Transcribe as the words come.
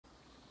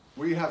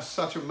We have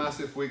such a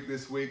massive week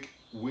this week.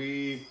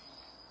 We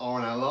are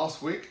on our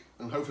last week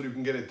and hopefully we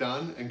can get it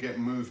done and get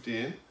moved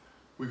in.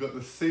 We've got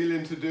the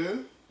ceiling to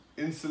do,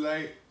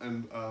 insulate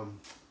and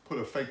put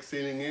a fake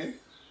ceiling in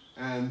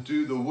and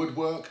do the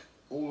woodwork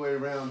all the way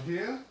around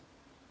here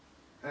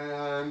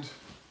and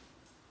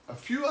a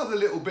few other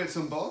little bits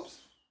and bobs.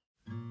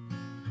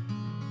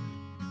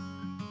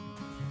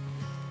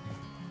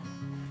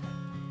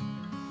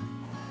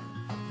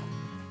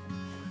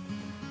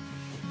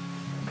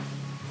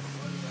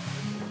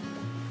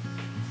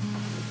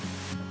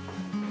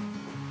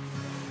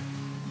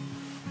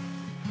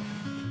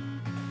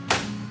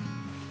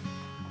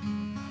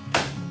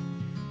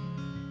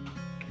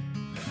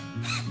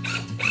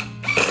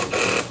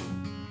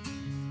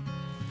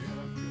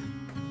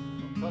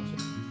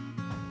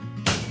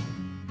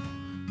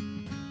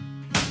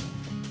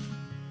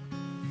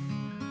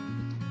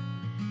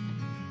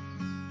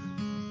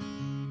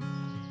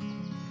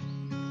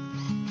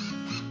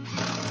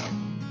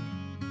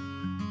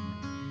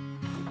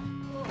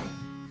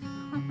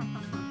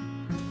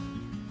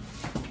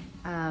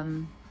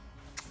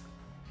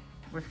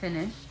 We're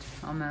finished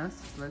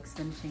almost. Bloke's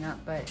finishing up,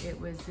 but it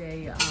was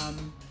a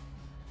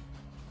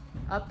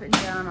up and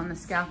down on the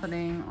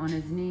scaffolding, on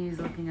his knees,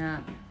 looking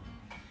up,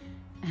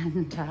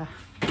 and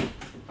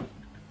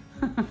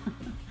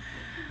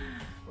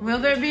will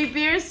there be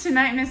beers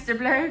tonight, Mr.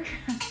 Bloke?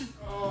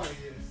 Oh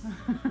yes.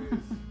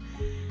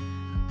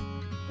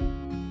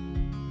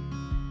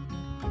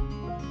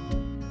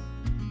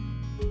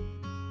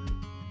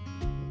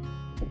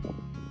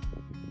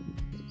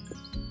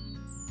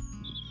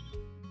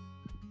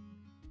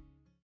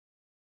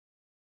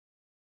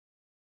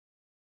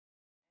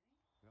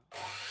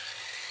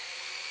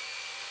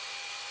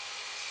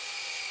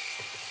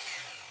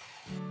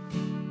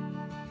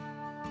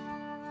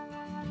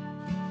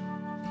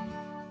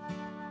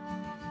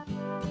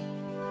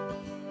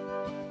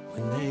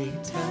 When they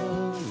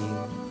tell you,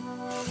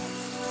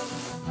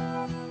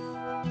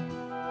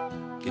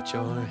 get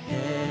your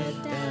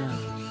head down,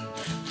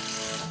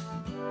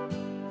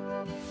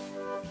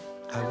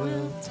 I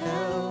will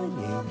tell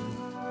you,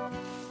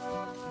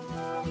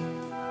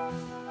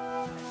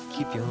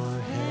 keep your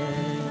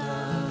head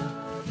up,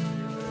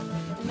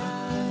 and I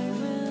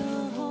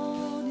will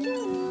hold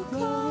you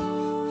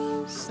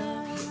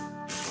closer,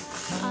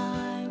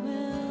 I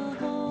will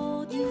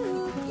hold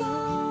you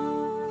close.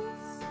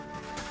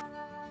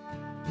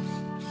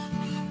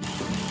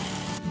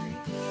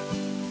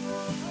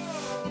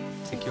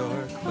 Take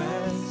your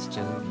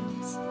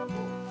questions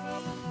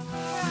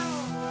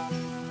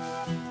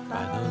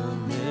by the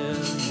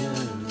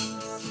millions.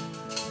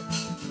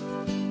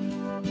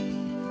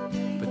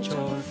 Put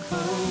your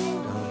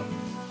coat on,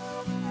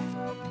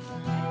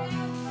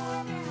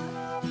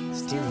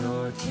 steal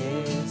your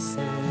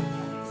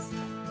kisses,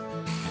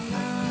 and I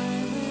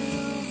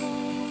will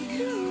hold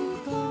you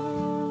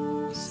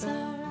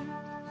closer,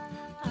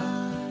 I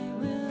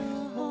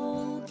will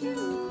hold you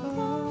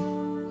close.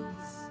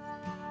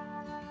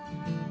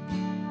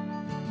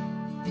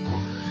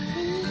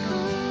 And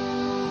come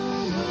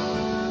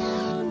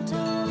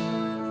undone,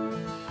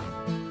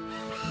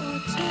 or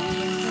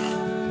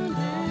turn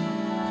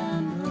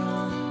and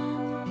run.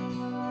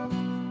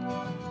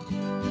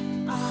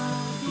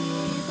 I'll be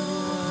the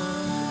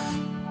one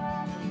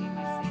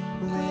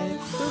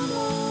with the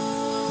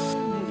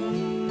morning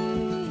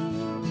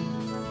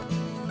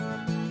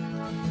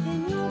in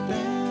your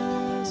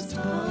best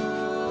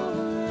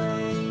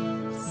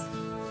ways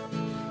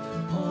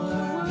or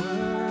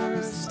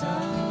worst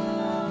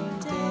of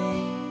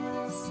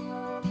days.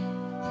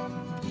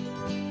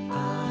 I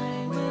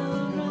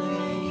will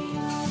remain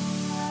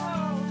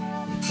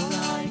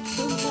like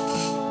the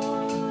morning.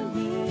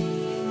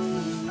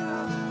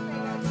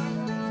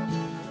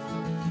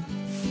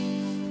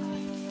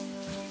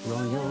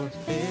 Roll your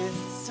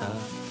fists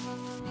up,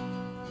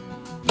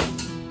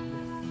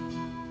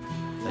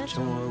 let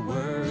your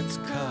words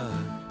cut,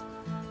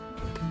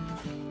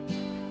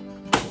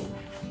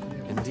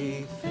 and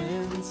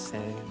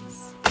defenses,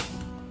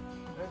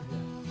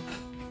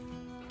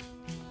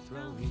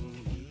 throwing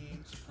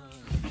each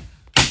punch.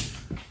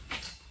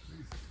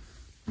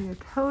 We are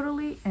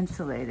totally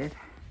insulated.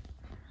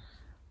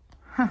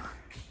 Huh.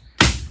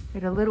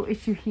 We had a little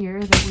issue here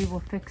that we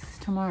will fix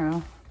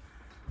tomorrow,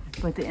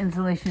 but the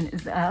insulation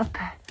is up.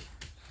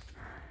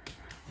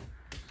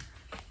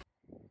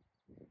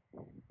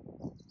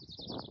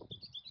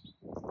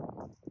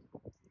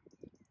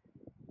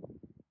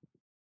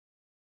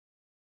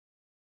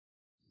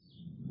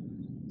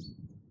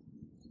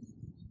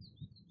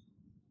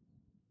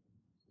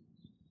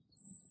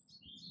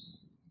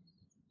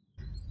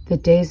 The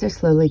days are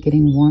slowly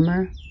getting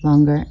warmer,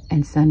 longer,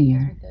 and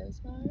sunnier,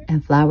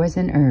 and flowers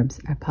and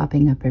herbs are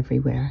popping up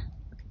everywhere.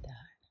 Look at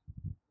that.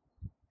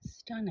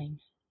 Stunning.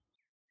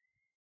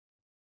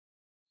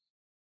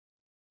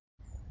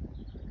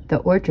 The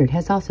orchard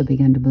has also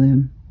begun to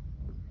bloom.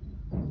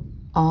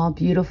 All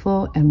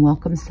beautiful and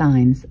welcome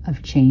signs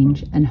of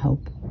change and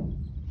hope.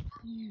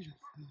 Beautiful.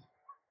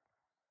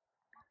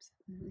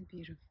 Absolutely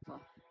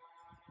beautiful.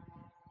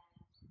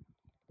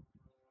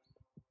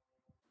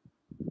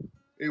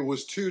 It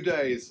was 2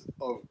 days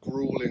of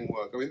grueling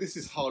work. I mean, this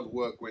is hard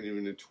work when you're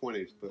in your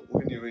 20s, but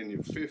when you're in your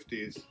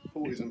 50s,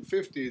 40s and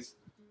 50s,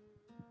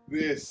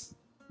 this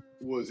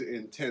was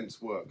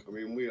intense work. I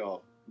mean,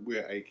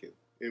 we're aching.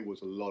 It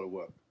was a lot of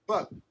work,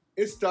 but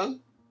it's done.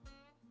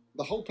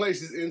 The whole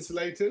place is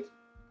insulated,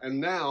 and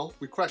now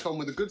we crack on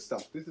with the good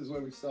stuff. This is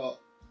where we start,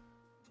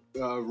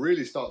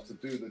 really start to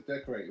do the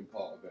decorating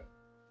part of it.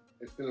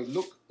 It's gonna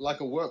look like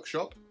a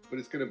workshop, but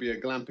it's gonna be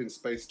a glamping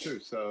space too.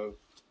 So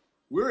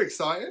we're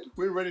excited,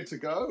 we're ready to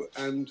go,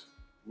 and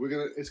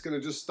it's gonna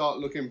just start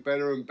looking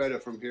better and better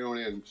from here on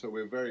in. So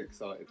we're very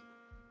excited.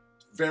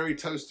 Very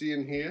toasty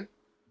in here.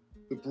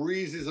 The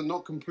breezes are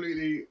not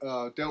completely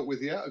dealt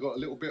with yet. I got a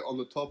little bit on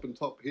the top and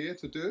top here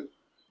to do,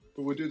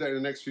 but we'll do that in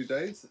the next few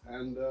days,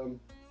 and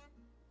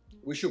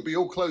we should be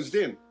all closed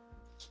in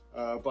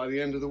by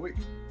the end of the week.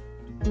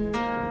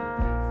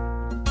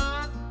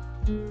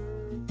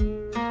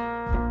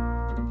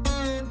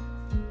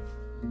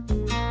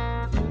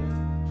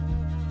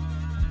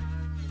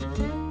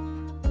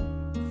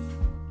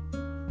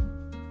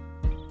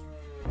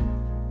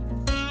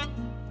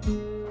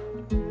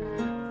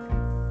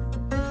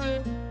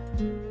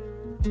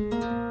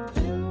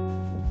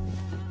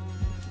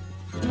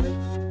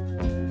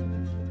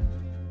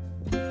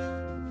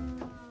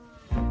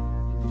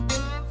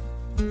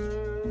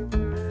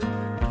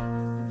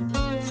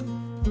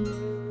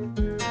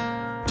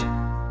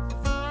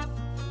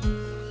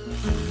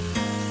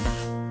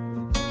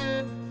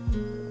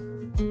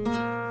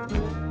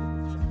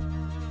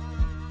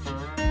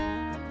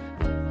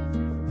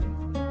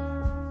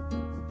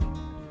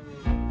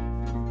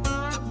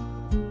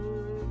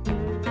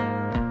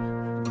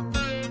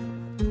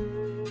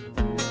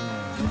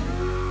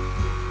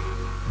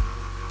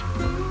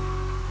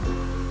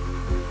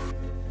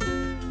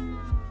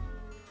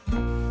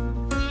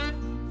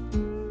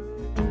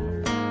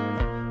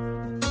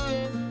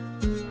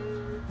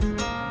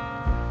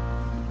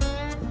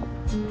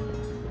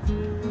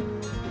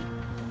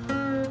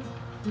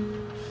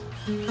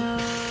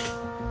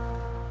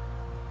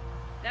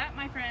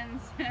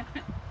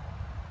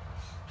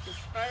 It's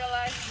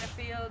fertilized in the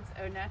fields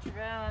au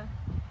naturel.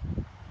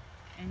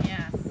 And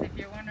yes, if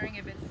you're wondering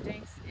if it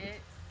stinks,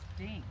 it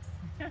stinks.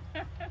 Woohoo!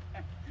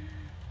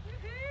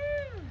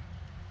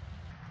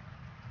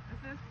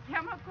 This is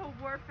chemical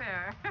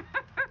warfare.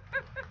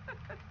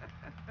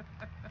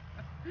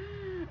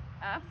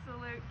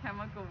 Absolute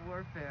chemical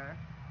warfare.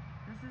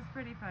 This is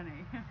pretty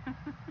funny.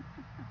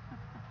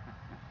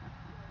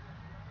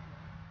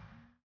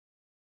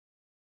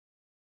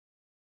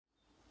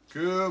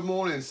 Good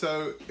morning.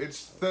 So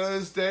it's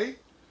Thursday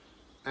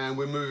and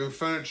we're moving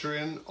furniture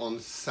in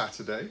on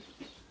Saturday.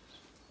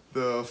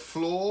 The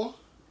floor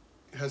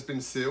has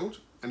been sealed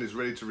and is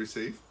ready to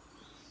receive.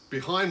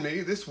 Behind me,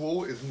 this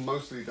wall is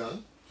mostly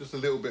done. Just a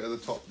little bit at the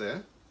top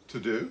there to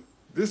do.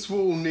 This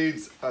wall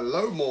needs a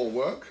load more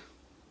work.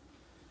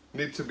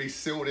 Need to be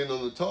sealed in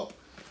on the top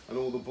and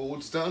all the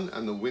boards done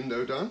and the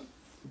window done.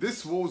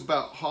 This wall's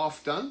about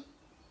half done.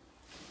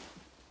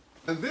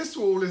 And this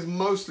wall is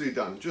mostly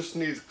done, just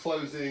needs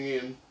closing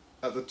in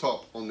at the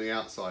top on the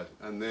outside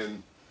and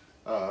then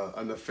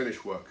and the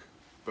finish work,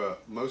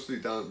 but mostly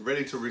done,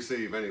 ready to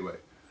receive anyway.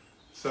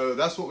 So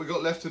that's what we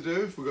got left to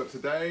do. We've got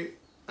today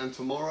and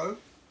tomorrow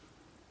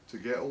to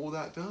get all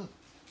that done.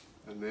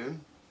 And then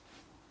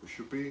we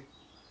should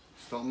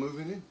start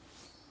moving in.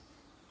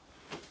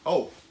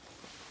 Oh,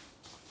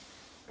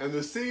 and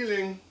the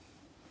ceiling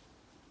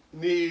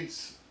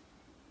needs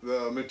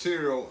the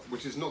material,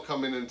 which is not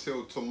coming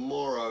until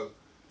tomorrow,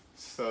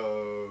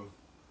 so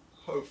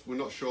we're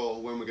not sure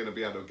when we're going to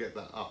be able to get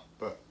that up,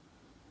 but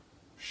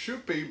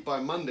should be by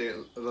Monday at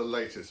the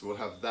latest. We'll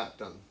have that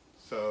done.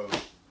 So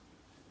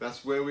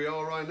that's where we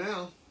are right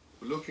now.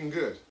 We're looking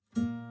good.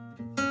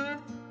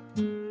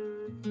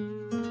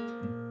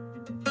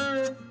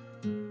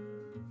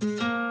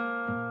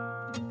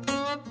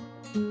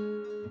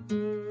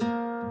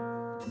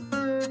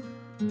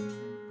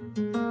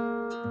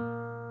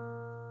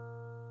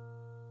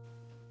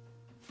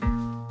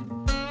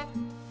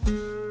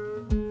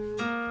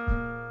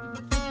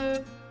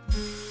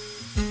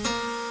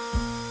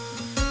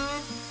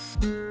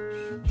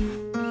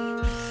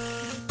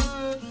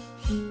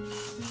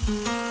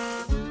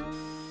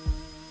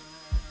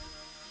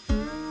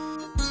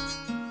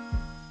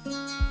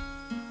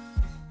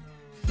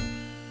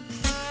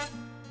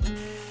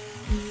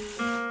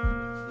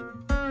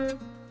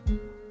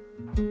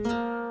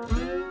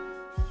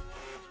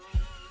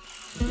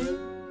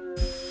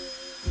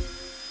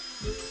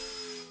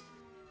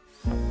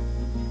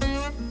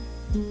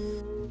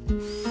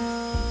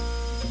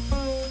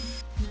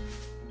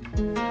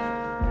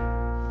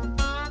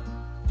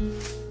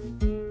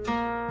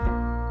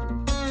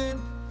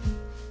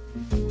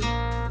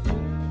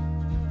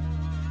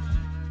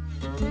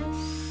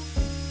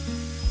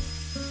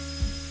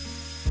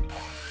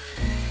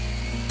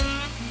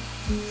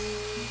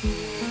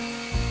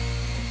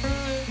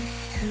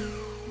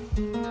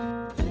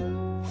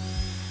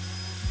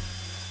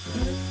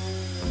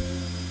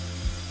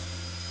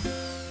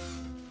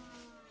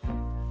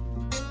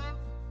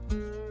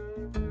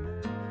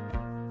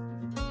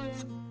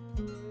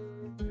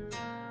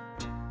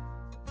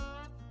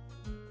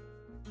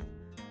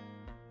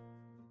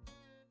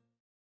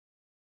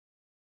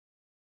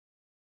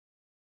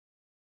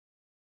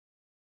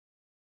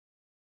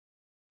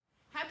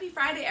 Happy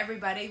Friday,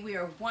 everybody. We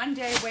are one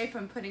day away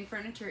from putting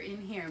furniture in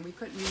here, and we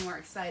couldn't be more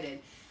excited.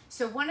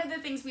 So one of the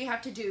things we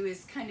have to do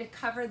is kind of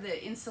cover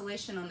the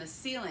insulation on the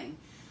ceiling.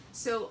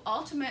 So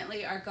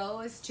ultimately, our goal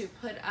is to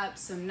put up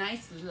some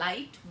nice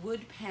light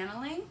wood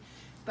paneling.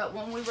 But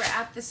when we were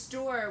at the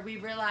store, we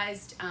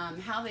realized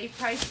how they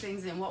price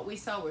things, and what we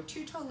saw were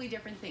two totally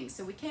different things.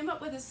 So we came up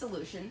with a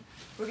solution.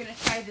 We're gonna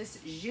try this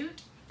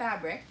jute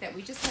fabric that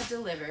we just had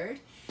delivered,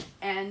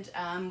 and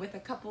with a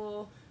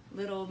couple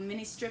little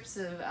mini strips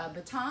of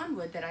baton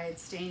wood that I had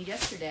stained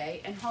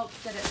yesterday, and hope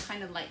that it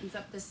kind of lightens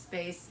up the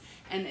space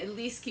and at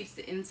least keeps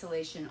the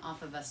insulation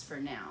off of us for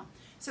now.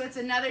 So it's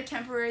another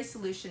temporary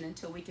solution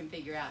until we can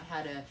figure out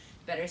how to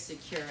better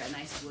secure a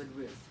nice wood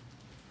roof.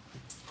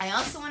 I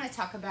also want to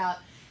talk about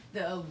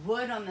the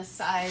wood on the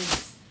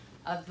sides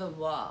of the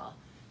wall.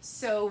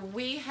 So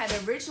we had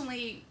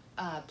originally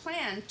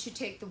planned to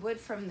take the wood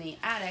from the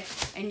attic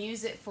and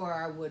use it for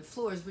our wood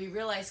floors. We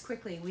realized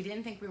quickly we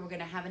didn't think we were going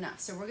to have enough,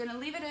 so we're going to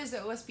leave it as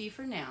OSB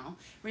for now.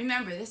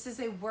 Remember, this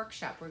is a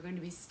workshop. We're going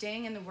to be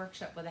staying in the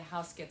workshop while the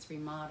house gets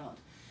remodeled.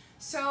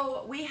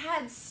 So we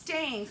had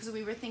stain because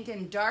we were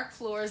thinking dark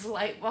floors,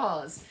 light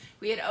walls.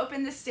 We had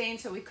opened the stain,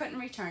 so we couldn't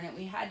return it.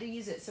 We had to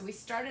use it. So we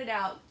started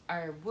out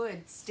our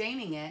wood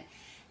staining it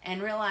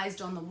and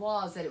realized on the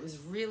walls that it was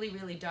really,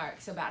 really dark.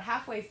 So about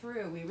halfway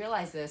through, we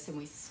realized this and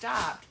we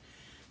stopped.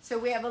 So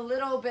we have a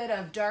little bit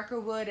of darker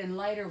wood and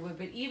lighter wood,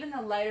 but even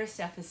the lighter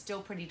stuff is still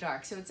pretty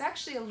dark. So it's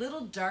actually a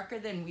little darker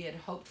than we had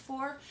hoped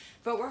for,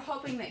 but we're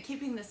hoping that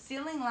keeping the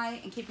ceiling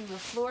light and keeping the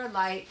floor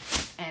light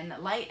and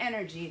light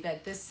energy,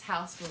 that this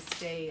house will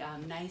stay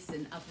nice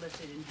and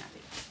uplifted and happy.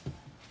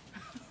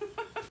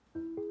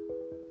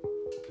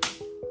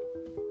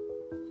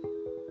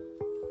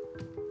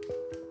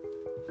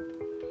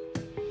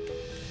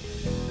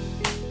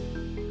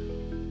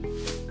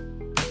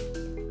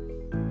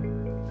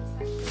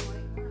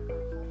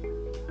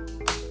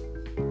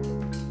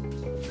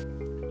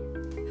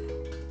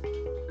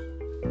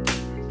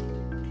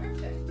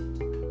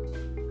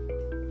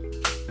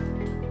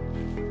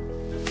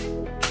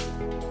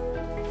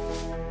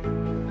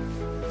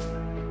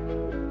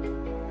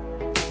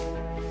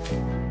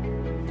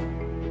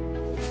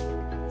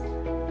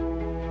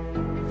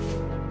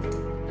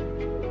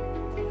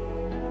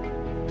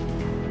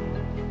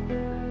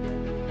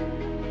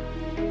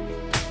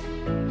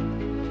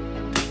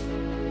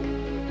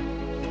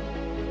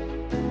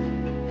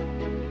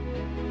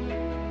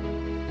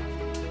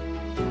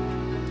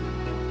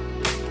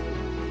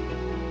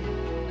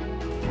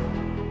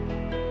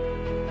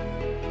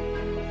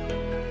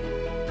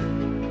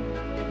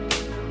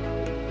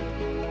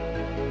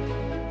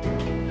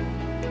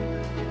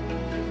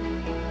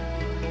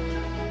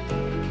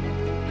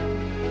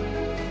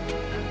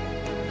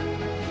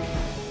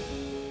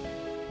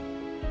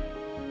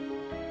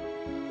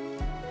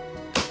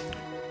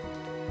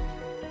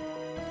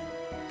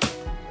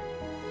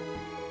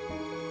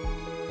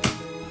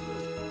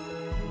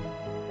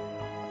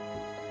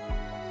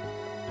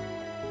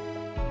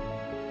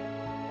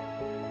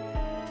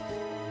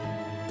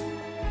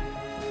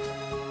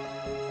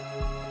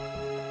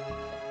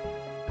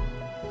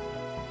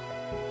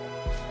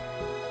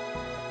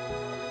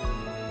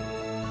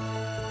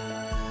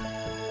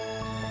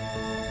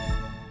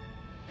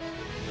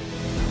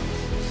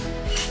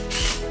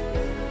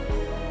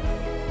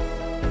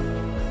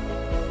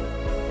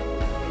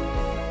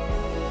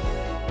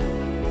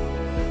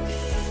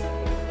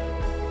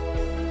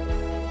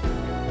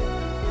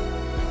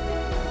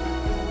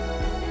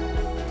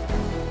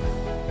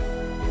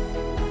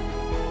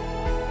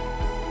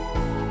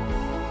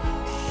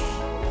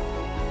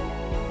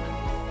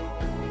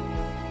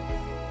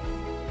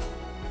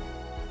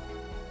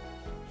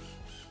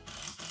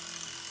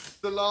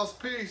 The last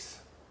piece.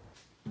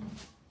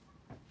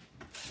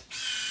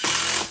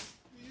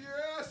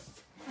 Yes!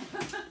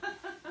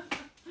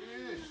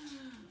 Finished.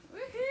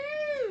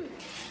 Woohoo!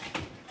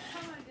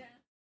 Come on, Dad.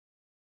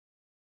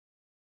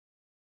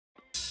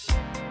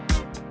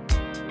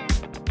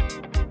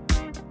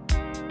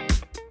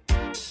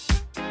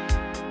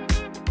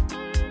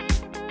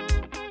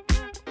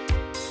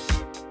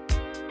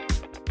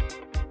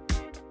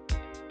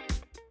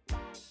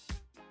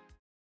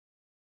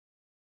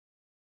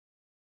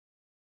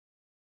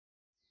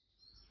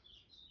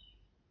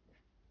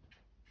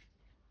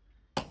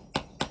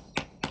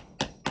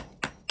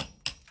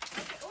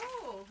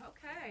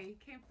 Okay,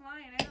 came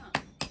flying out.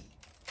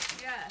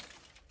 Yes.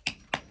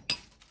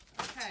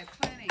 Okay,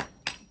 plenty.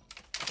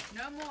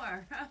 No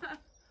more.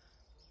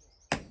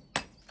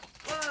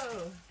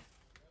 Whoa.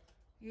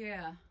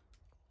 Yeah.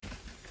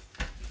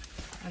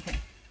 Okay.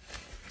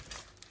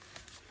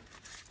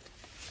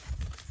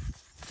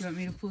 Do you want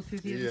me to pull through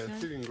the other Yeah, side?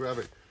 see if you can grab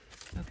it.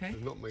 Okay.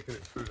 It's not making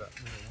it through that.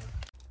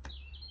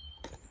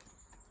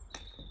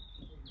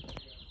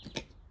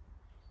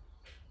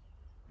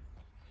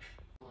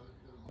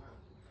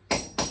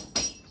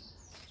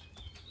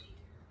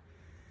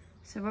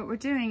 So what we're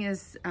doing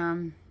is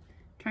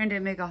trying to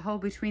make a hole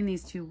between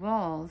these two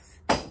walls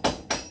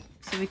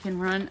so we can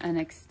run an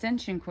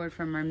extension cord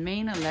from our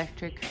main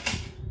electric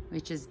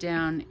which is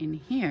down in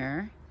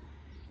here.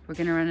 We're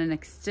gonna run an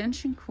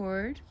extension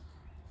cord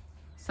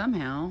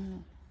somehow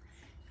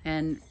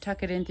and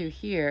tuck it in through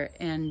here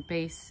and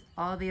base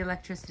all the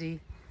electricity,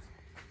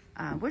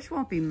 which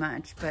won't be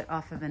much, but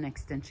off of an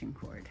extension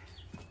cord.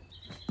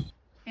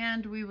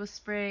 And we will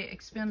spray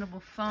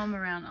expandable foam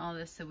around all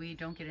this so we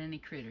don't get any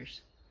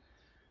critters,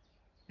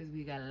 because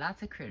we got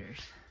lots of critters.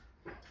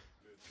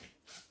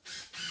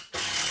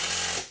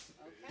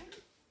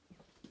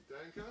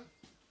 Okay.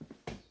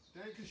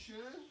 Danke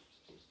schön.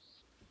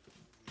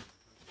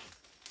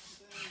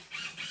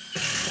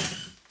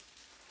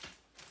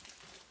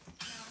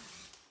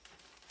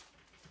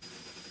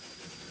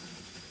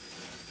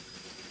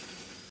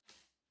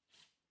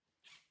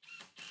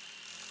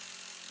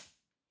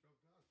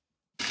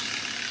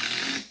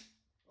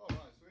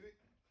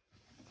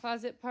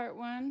 Closet part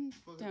one,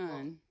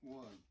 done.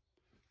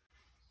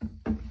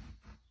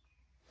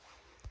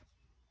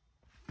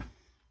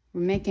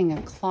 We're making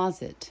a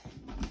closet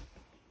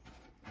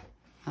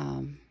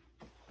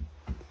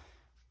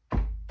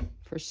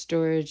for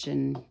storage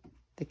and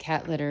the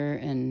cat litter,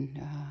 and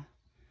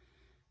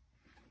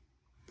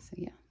so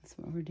yeah, that's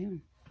what we're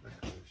doing.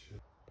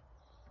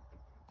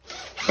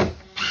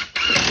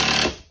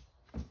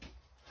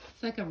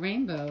 It's like a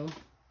rainbow.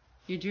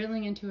 You're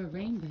drilling into a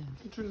rainbow.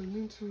 You're drilling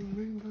into a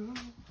rainbow.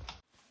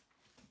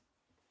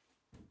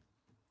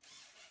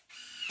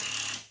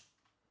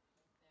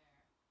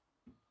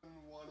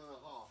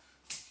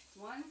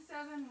 One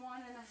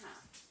and a half. 171.5.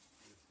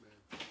 Yes, ma'am.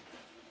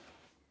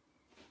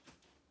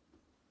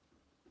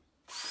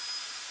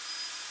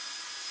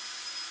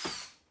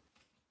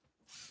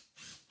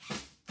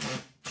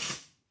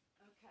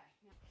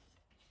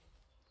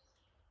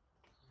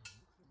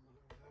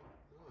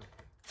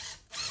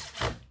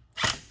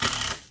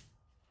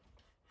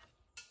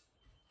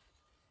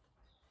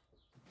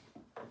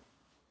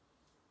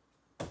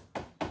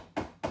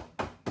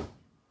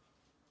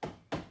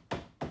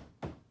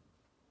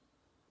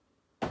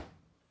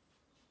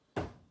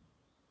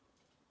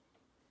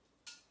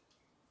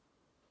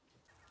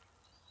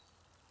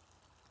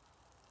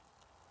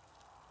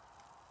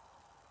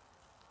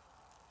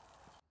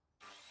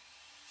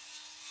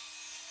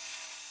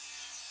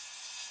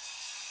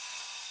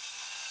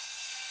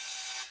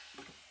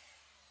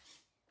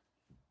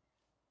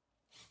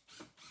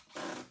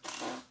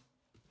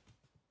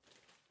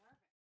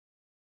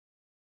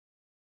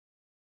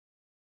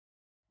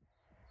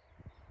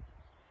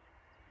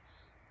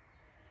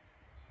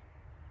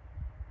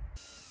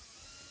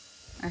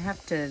 I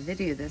have to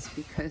video this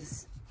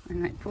because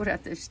when I pulled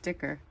out this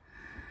sticker,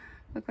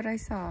 look what I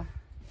saw.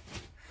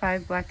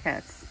 5 black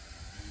cats.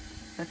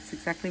 That's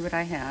exactly what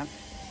I have.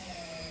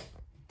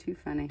 Too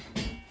funny.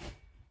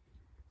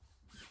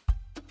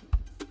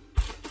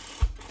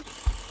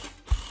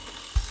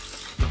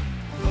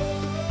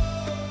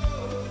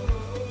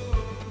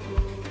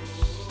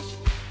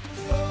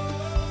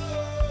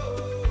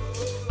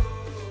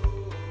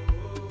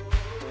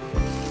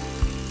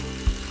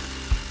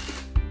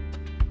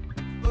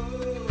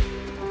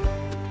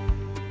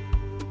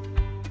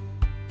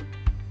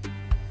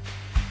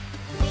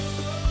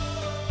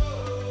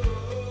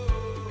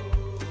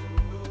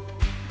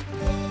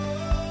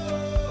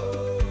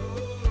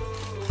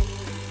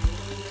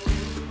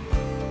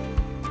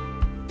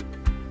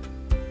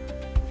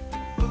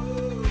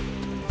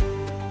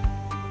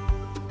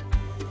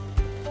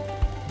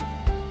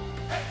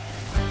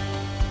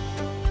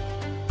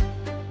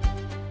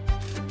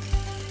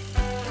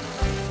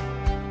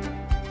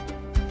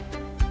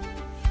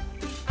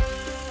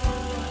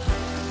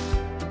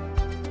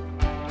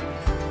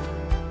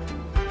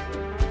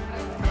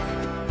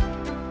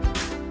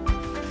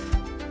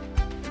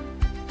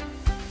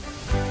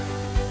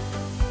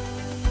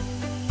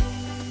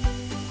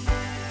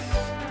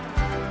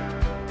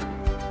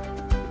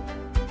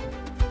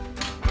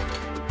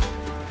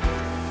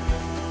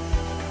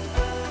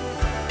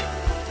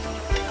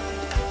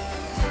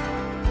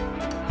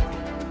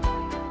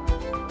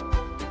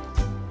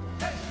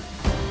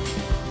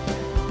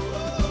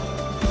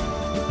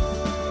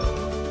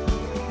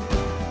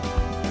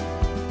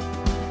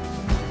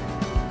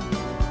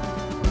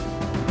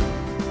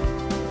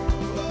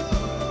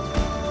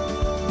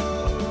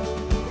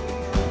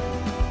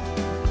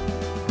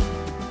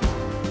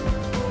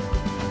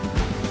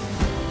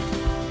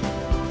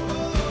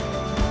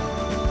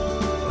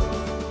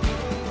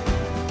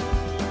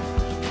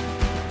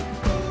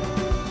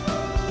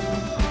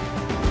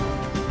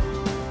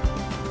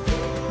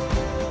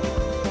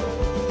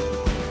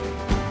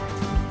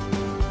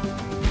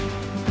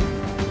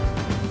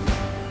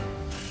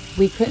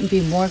 We couldn't be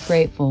more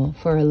grateful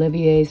for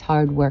Olivier's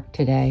hard work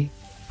today.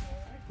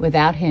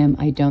 Without him,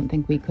 I don't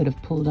think we could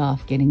have pulled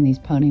off getting these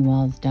pony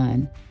walls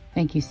done.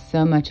 Thank you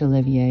so much,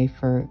 Olivier,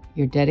 for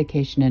your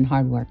dedication and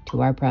hard work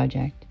to our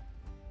project.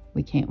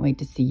 We can't wait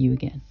to see you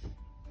again.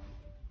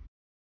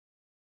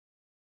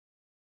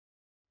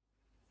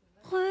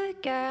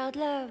 Regarde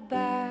le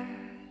bar.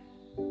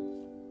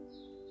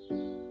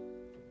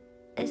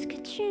 Est-ce que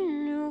tu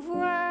nous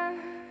vois?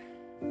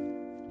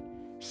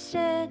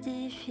 C'est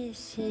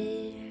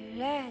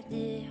difficile à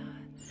dire,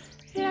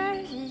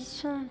 la vie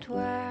sans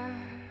toi.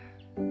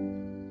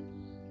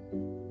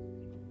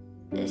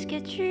 Est-ce que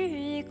tu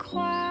y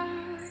crois?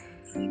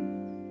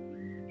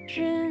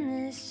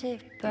 Je ne sais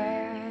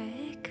pas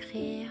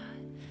écrire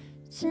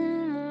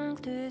s'il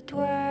manque de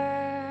toi.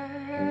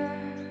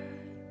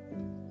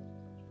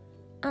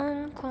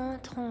 Un coin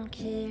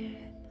tranquille,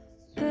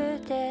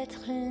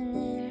 peut-être une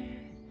île,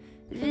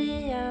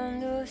 vie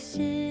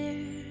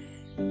indocile.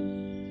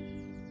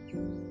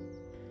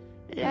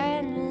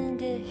 La nuit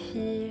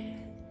défile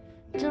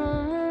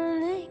dans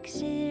mon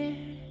exil,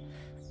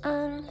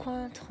 un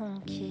coin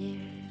tranquille.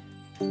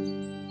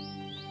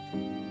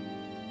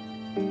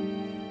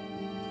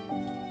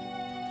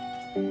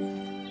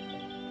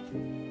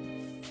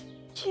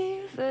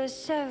 Tu veux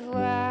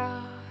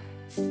savoir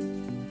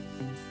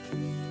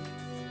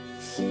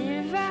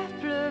s'il va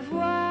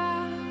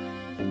pleuvoir?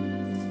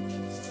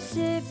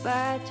 C'est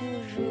pas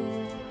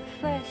toujours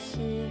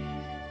facile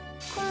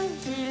quand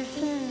il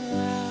fait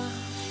noir.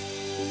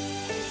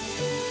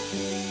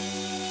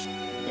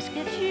 Est-ce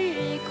que tu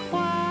y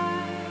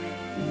crois?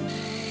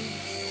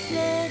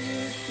 C'est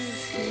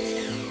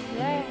difficile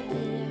à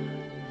dire,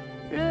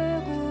 le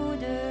goût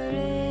de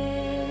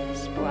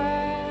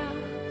l'espoir.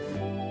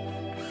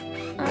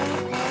 Un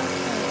coin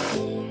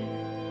tranquille,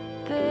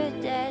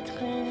 peut-être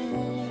une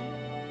île,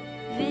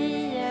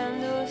 vie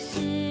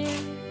indocile.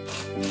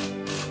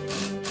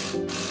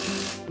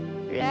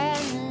 La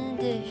nuit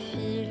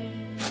défile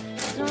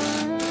dans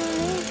mon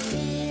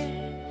exil,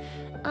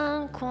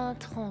 un coin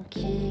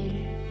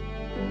tranquille.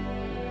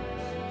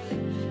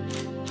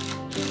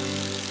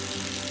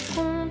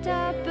 Quand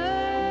t'as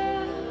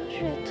peur,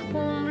 je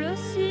tremble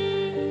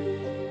aussi.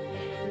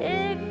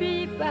 Et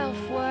puis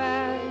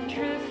parfois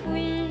je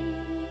fuis.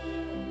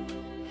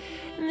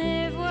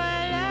 Mais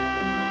voilà,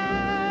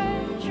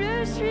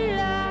 je suis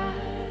là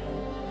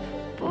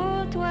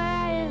pour toi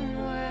et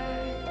moi.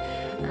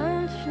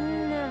 Un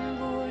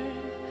funambule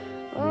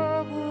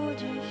au bout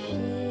du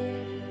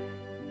fil.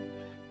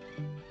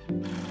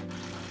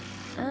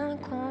 Un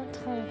coin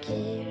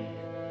tranquille,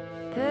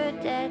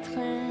 peut-être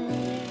une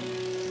île,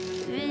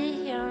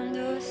 vie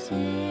indocile.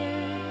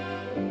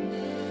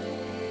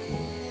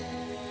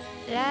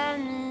 La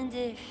nuit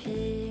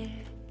défile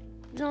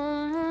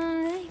dans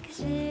mon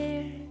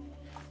exil,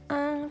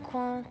 un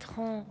coin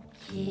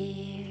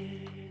tranquille.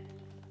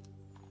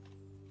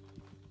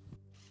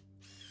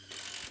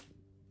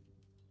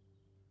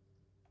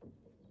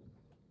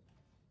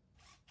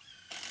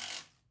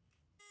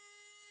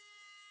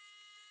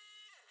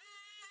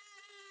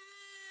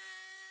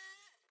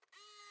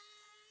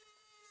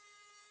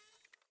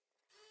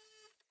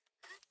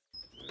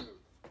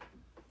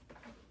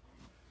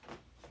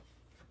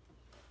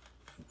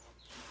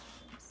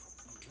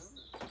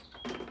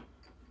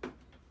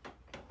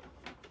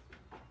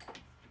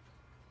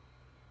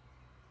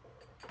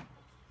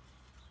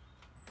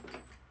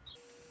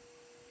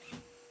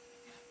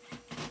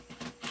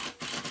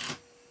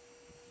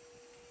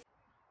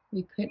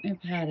 We couldn't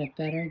have had a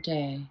better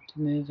day to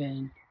move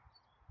in.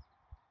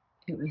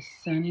 It was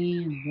sunny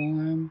and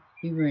warm.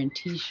 We were in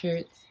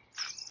t-shirts.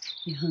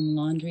 We hung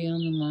laundry on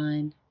the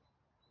line.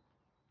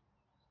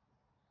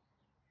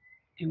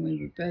 And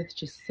we were both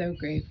just so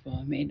grateful.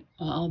 I made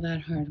all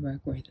that hard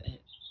work worth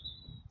it.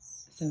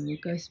 So we'll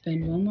go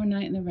spend one more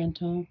night in the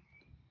rental.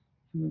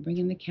 And we're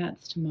bringing the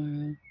cats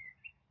tomorrow.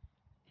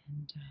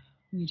 And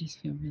we just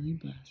feel really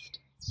blessed.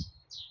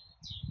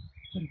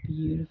 What a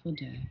beautiful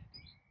day.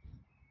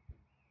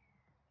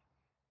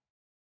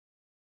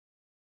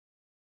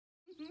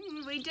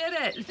 We did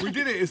it! We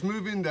did it. It's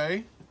move-in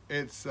day.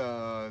 It's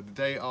the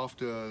day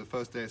after the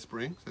first day of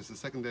spring, so it's the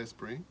second day of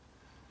spring.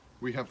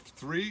 We have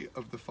 3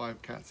 of the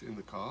 5 cats in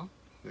the car.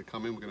 They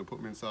come in, we're going to put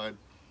them inside,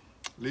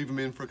 leave them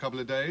in for a couple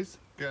of days,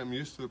 get them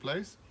used to the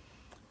place.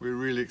 We're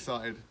really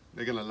excited.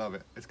 They're going to love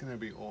it. It's going to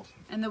be awesome.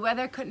 And the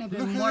weather couldn't have been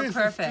Look at more this,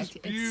 perfect.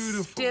 It's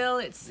beautiful. It's still,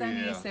 it's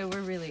sunny, Yeah. so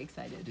we're really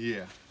excited.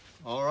 Yeah.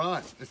 All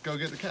right, let's go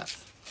get the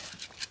cats.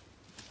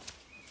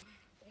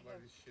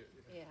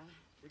 Yeah.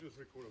 We just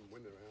record them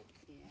when they're out.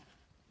 Yeah.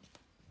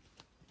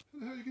 How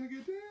the hell are you going to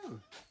get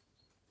down?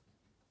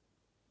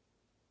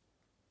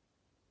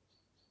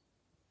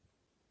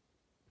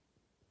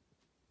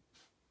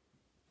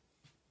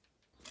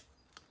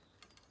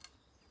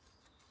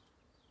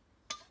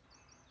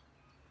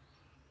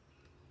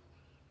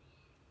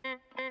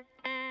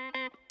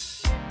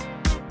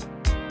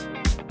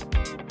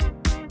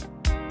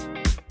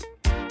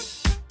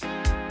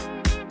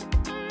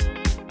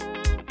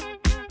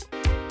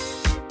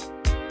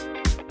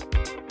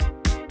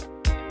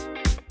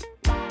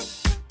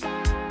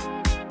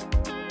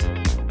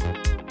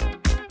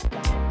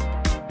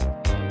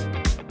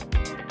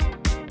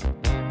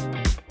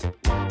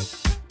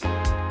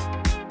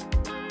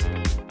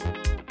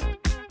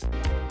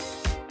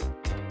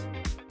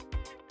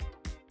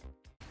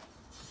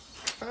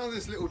 Found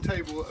this little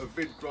table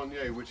at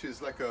Grande, which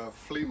is like a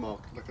flea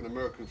market, like an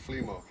American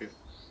flea market.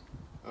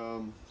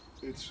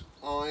 It's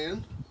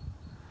iron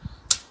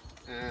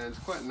and it's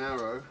quite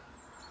narrow,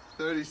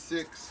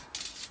 36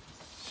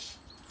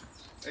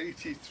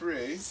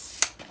 83,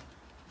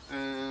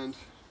 and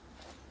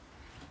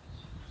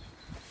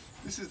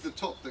this is the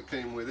top that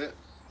came with it.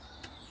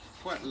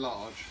 Quite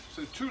large,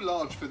 so too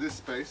large for this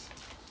space,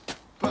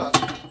 but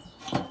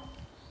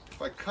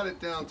if I cut it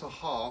down to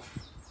half,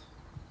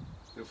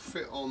 it'll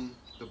fit on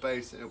the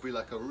base and it'll be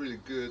like a really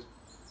good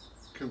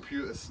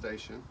computer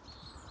station,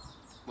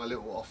 my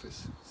little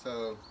office.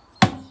 So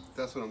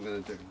that's what I'm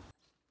going to do.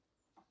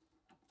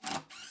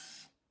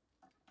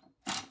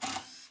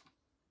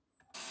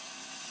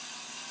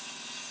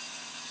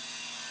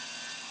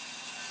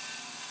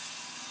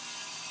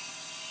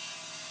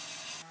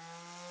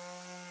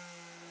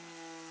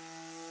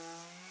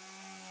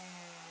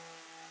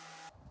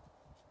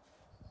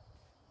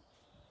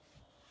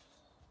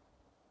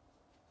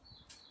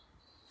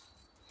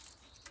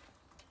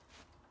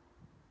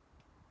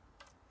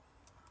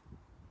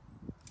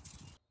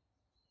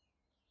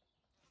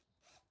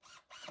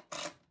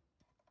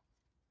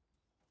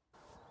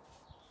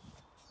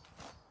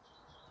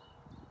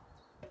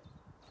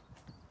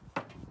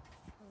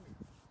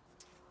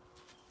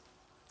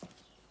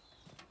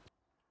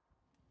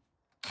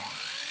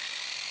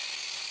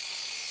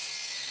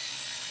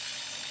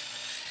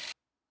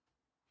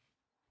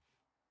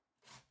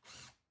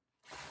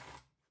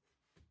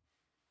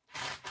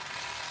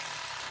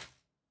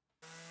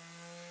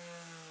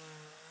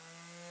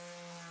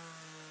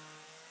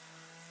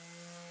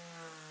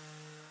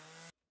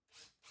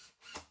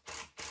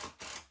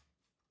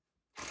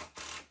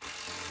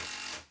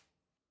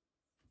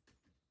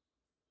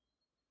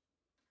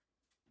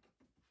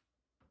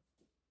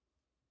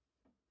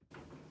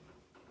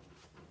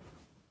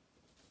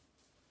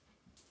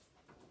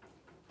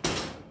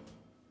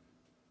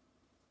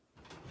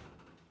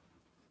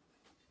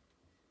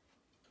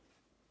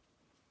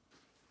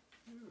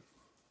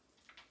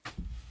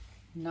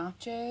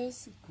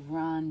 Nachos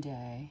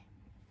Grande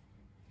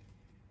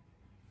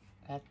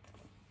at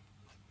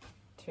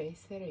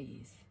Tres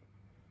Ceres.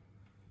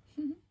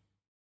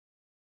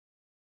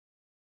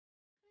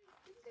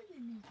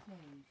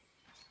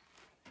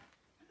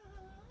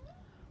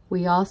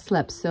 We all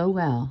slept so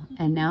well,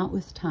 and now it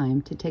was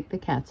time to take the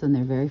cats on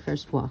their very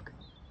first walk.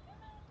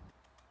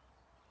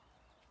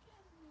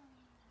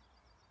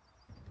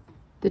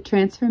 The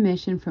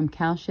transformation from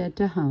cowshed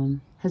to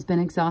home has been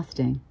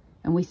exhausting,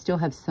 and we still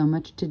have so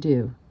much to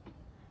do,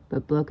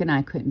 but Bloke and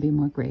I couldn't be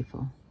more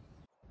grateful.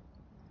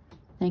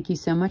 Thank you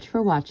so much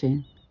for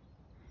watching.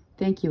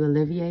 Thank you,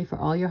 Olivier, for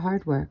all your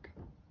hard work.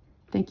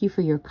 Thank you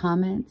for your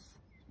comments.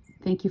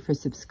 Thank you for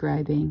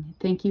subscribing.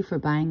 Thank you for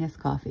buying us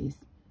coffees.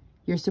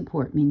 Your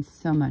support means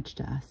so much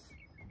to us.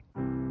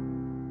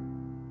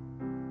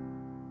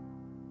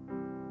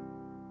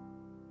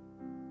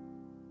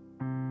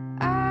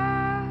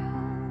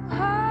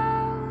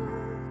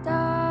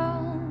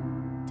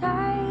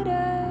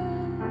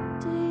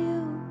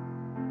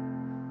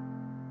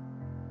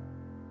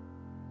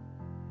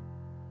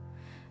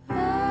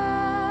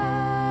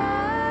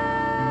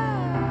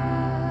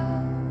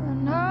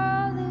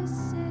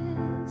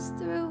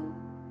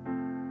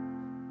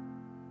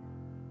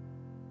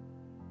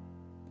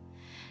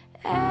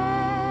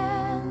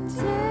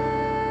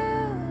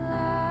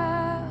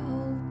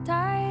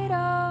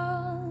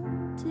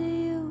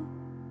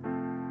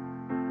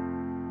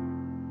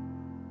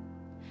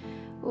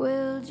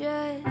 We'll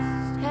just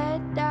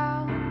head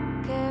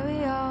down,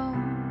 carry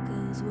on,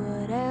 'cause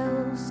what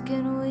else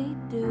can we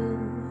do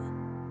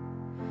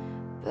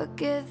but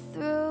get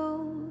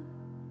through?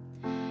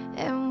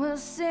 And we'll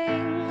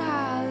sing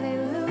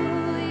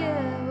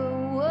hallelujah,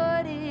 but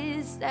what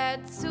is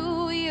that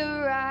to you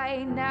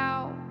right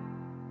now?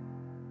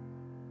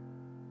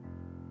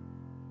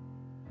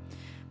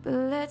 But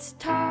let's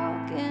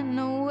talk in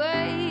a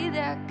way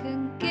that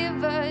can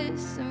give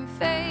us some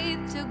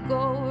faith to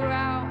go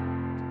around.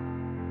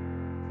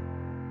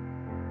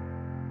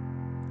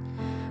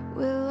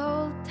 We'll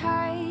hold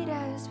tight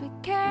as we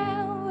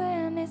can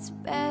when it's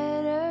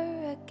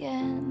better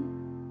again,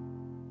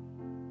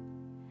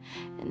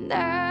 and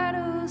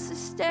that'll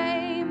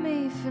sustain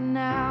me for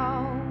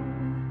now.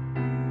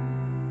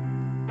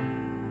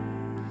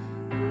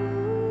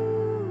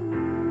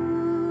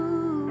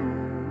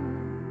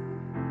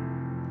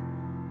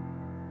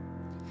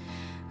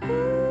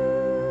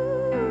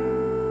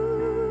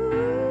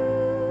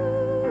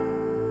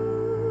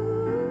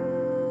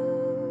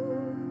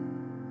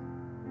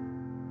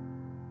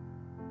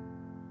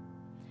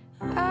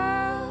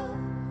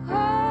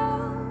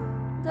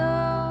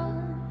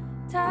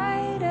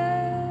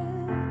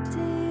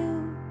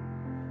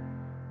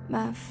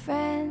 My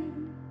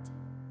friend,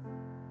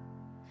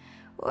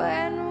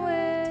 when